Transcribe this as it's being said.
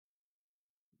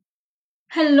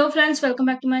Hello friends, welcome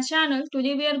back to my channel.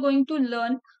 Today we are going to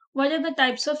learn what are the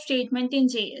types of statement in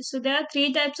JS. So there are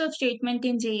three types of statement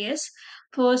in JS.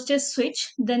 First is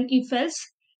switch, then if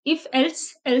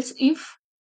else if,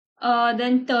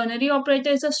 then ternary operator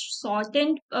is a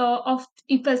shortened of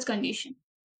if else condition.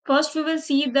 First we will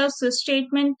see the switch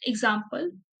statement example.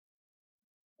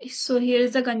 So here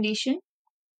is the condition.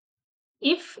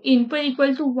 If input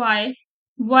equal to y,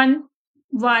 1,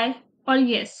 y or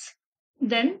yes,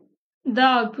 then the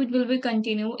output will be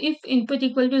continue. If input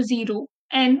equal to 0,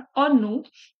 n or no,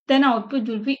 then output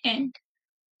will be end.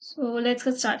 So let's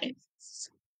get started.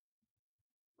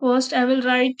 First I will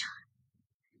write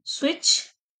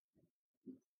switch,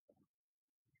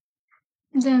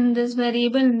 then this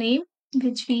variable name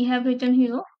which we have written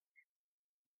here,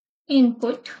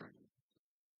 input,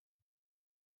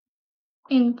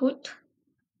 input,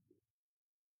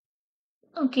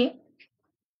 okay.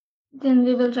 Then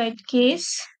we will write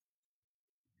case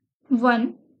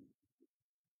 1,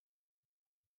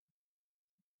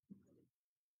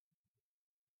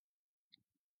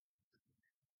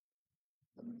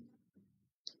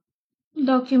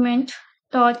 document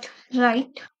dot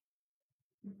write,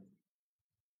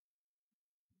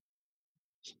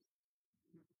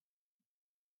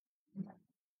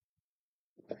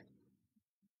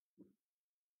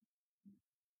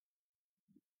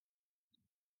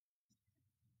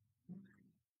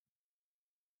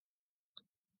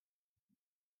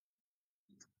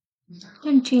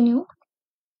 continue.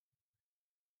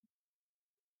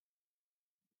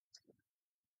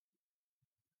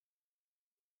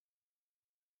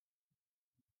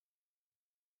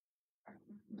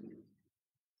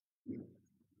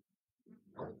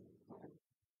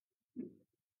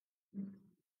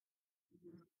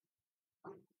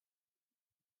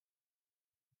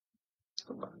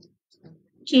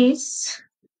 Case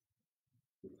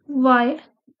y,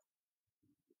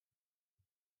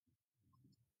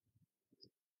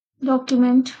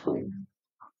 document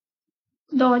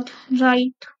dot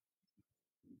write,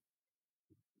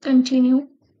 continue.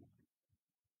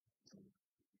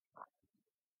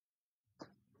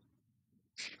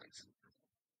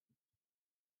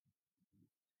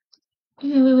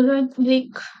 Here we will write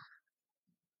break,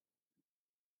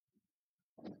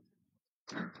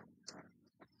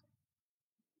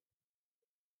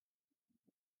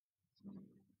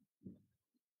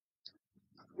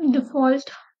 default,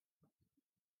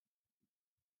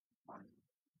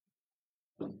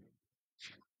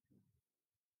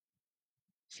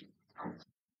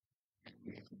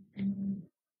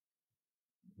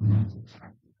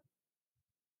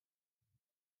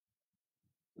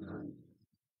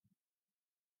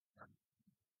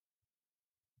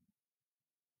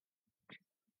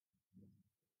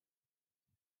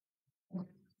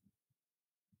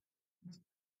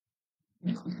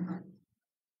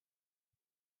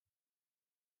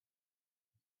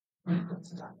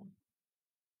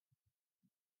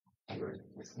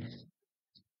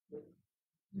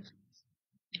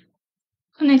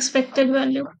 unexpected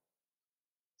value.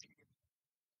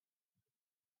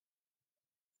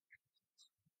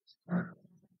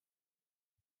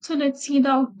 So let's see the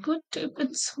output if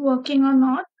it's working or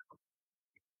not.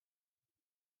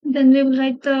 Then we will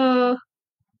write the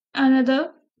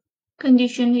another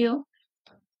condition here.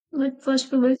 But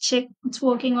first we will check it's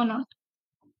working or not.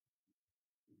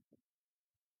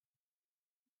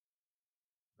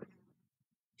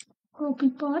 Copy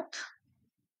path,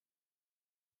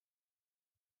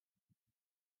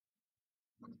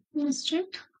 paste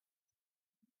it.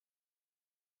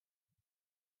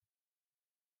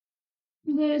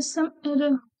 There is some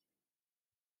error.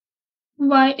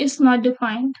 Y is not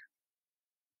defined.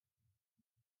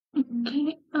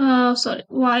 Okay. Sorry.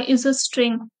 Y is a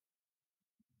string.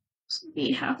 So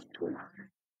we have to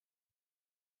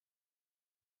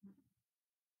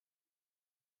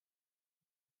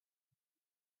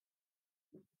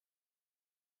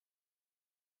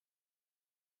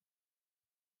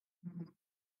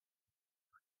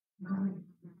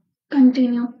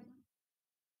continue.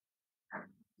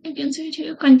 You can see it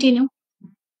here. Continue.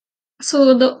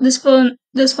 So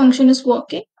this function is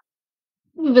working.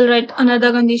 We will write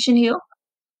another condition here.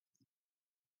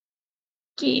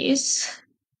 Case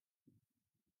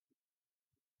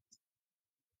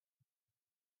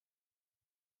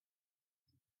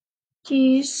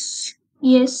case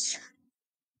yes,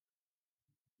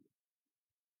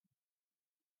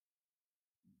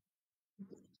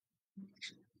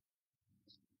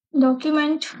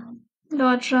 document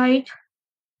dot write.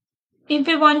 If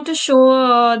we want to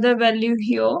show the value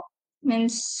here,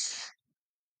 means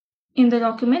in the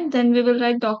document, then we will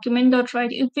write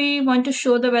document.write. If we want to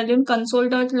show the value in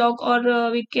console.log,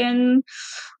 or we can,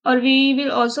 or we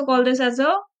will also call this as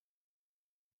a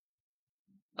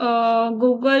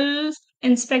Google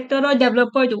Inspector or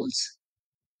developer tools.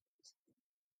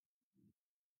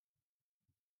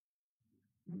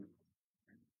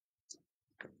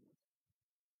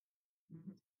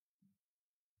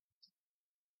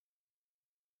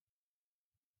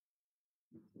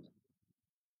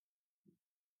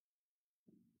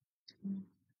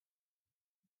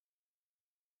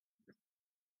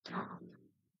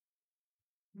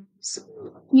 So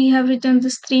we have written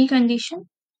this three condition.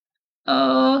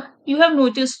 You have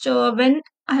noticed when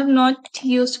I have not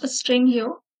used a string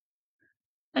here,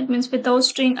 that means without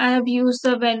string I have used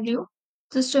the value.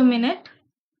 Just a minute.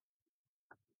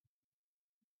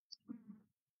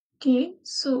 Okay,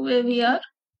 so where we are.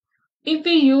 If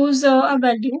we use a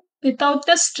value without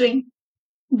the string,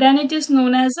 then it is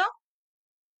known as a,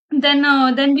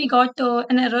 then we got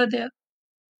an error there.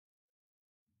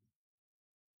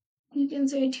 You can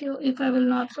say it here. If I will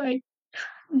not write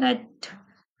that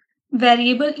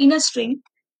variable in a string,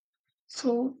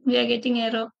 so we are getting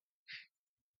error.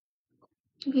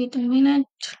 Wait a minute,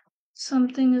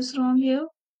 something is wrong here.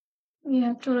 We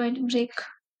have to write break.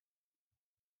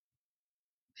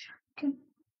 Okay.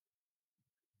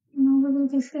 Now we will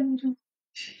fix the error.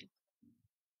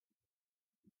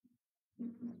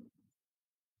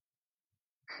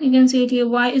 You can see it here.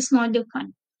 Y is not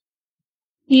defined.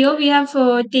 Here we have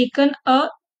taken a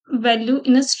value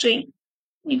in a string.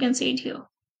 You can see it here.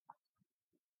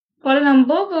 For a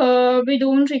number, we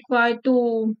don't require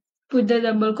to put the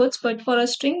double quotes, but for a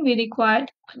string, we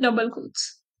required double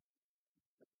quotes.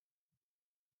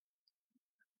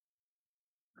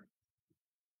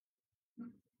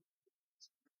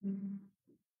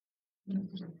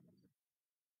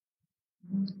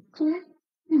 Okay.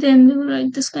 Then we will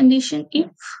write this condition if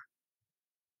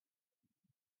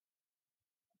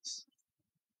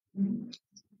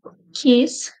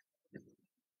case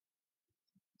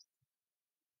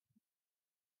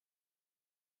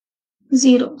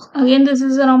zero. Again, this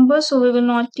is a number, so we will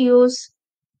not use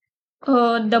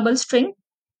a double string.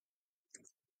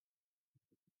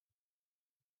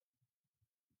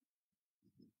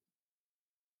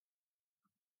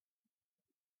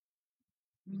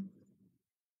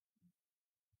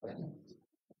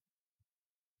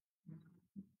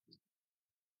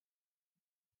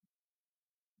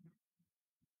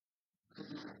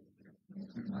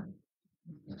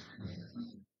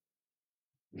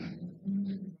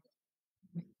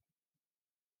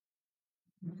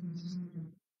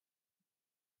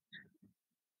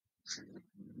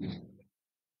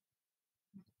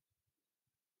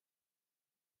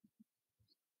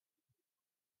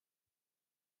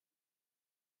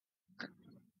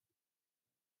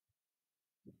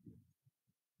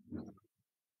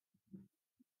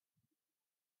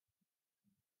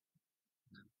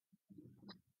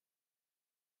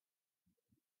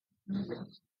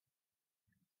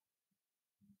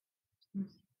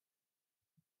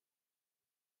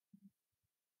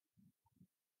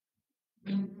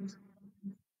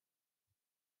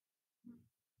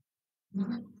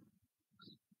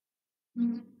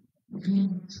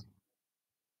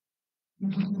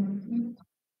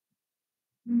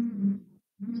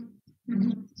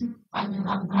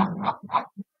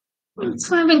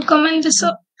 So I will comment this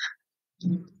up.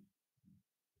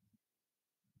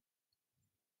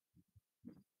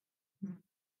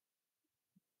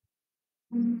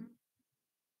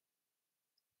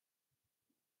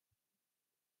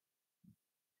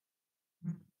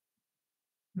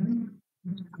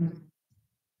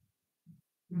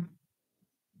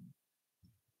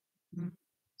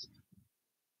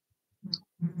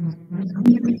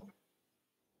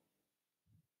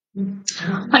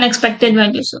 Unexpected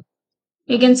value. So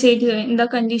you can say it here in the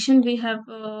condition we have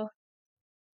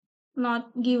not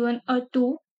given a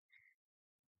two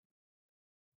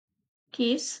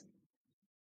case,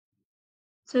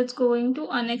 so it's going to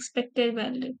unexpected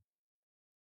value.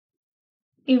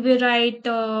 If we write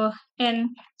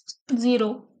n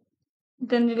 0,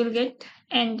 then we will get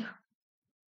end.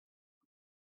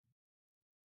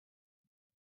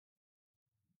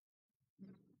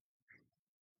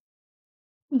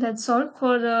 That's all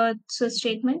for the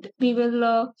statement. We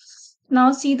will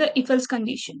now see the if else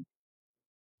condition.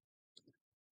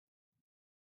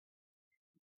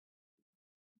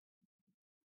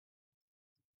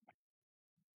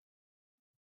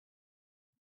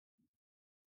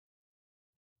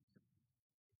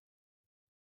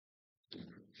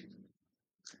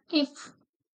 If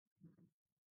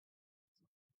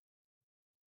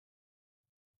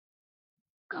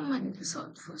come on, this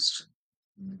out first.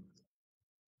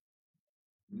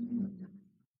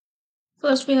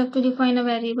 First, we have to define a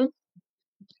variable.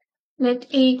 Let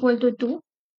a equal to 2.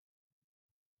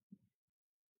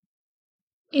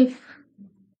 If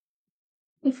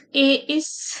a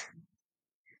is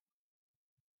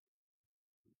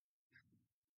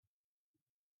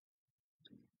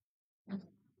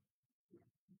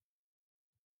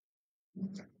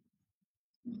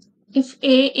if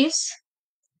a is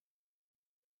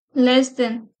less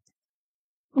than,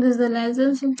 this is the less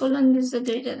than simple and this is the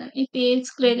greater than. If a is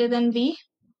greater than b,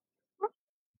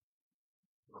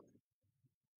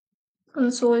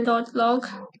 console.log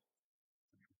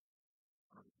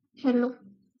hello.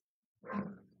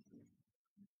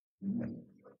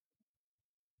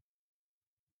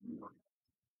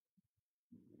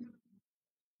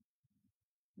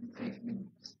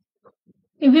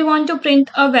 If we want to print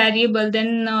a variable,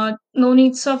 then no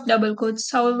needs of double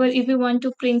quotes. However, if we want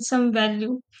to print some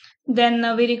value, then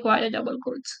we require double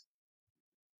quotes.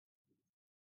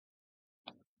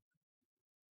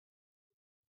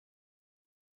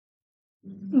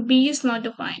 B is not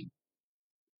defined.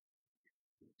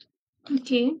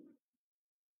 Okay.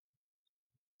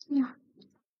 Yeah.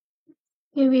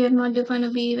 Here we have not defined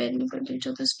a B variable due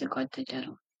to this we got that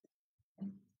error.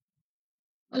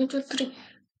 Equal to 3.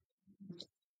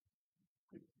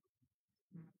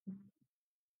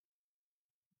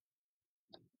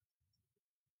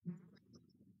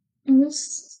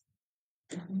 Is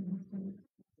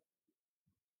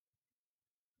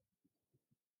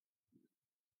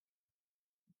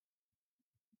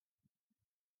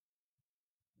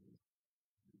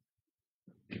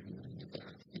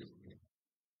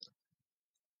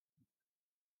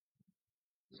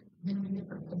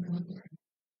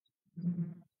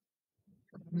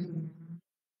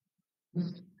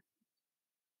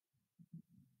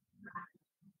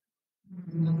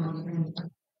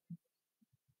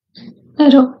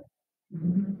error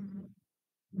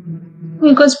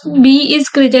because B is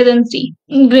greater than 3,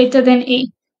 greater than A.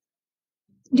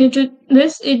 Due to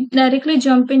this, it directly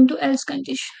jump into else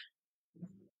condition.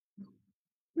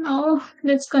 Now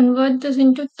let's convert this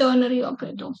into ternary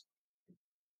operator.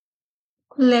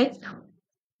 Let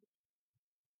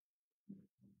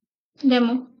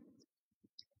demo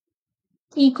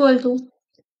equal to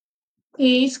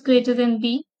A is greater than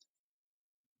B,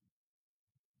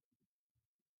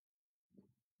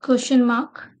 question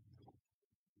mark,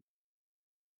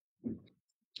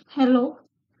 hello,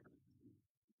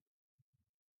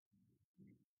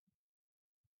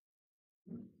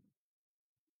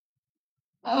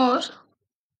 or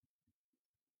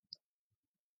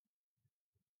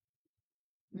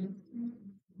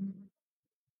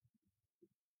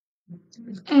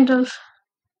error.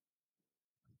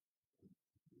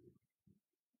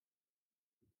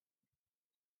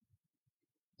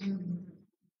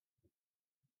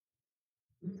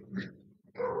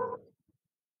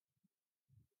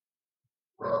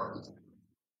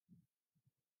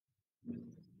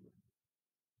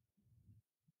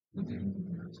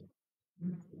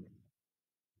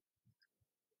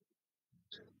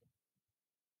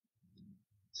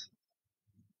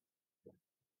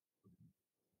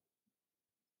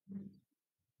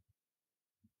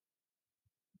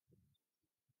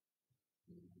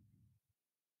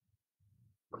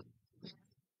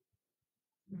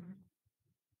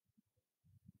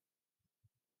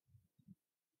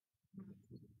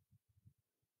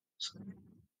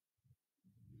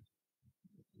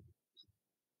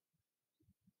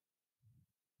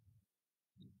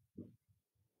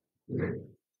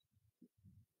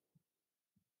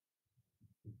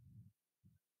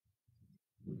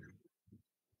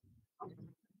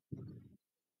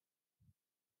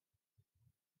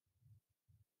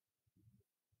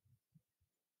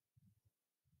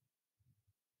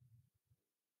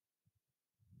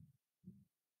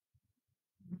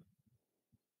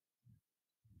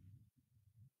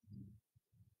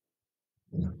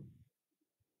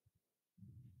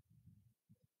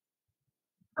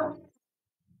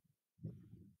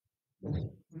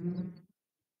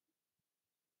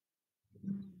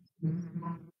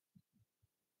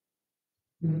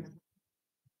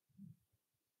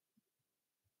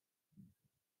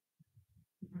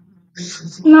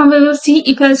 Now we will see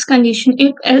if else condition,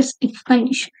 if else if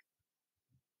condition.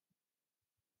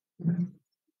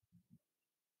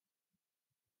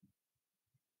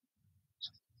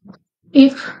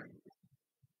 If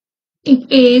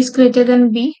A is greater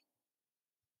than B,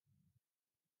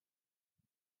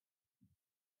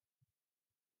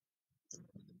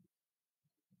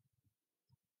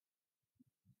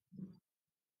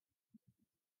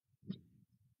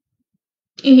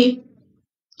 A,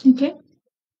 okay,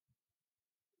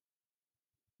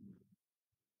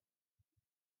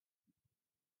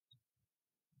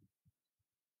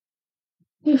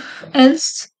 If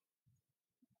else,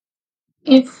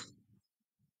 if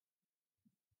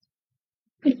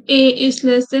A is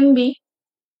less than B,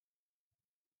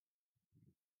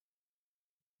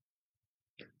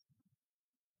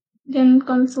 then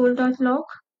console.log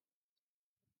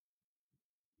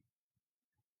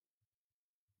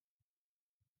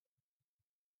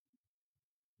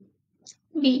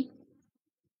B.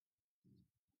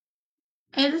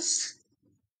 Else,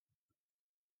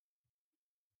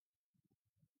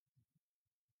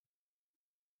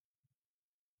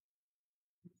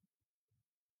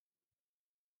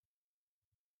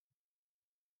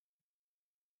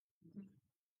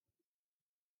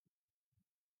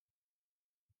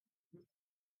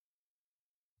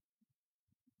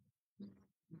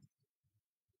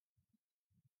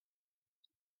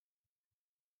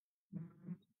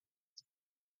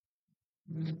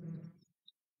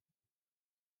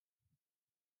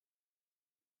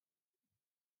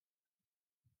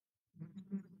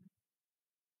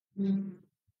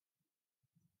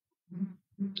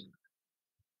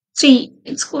 C.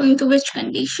 It's going to which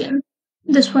condition?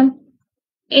 This one.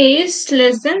 A is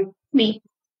less than B.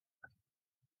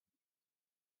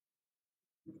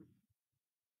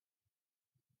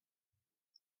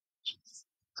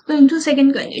 It's going to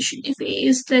second condition. If A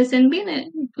is less than B,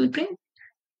 then it will print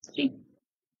 3.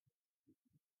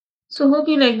 So hope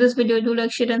you like this video. Do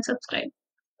like, share and subscribe.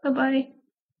 Bye bye.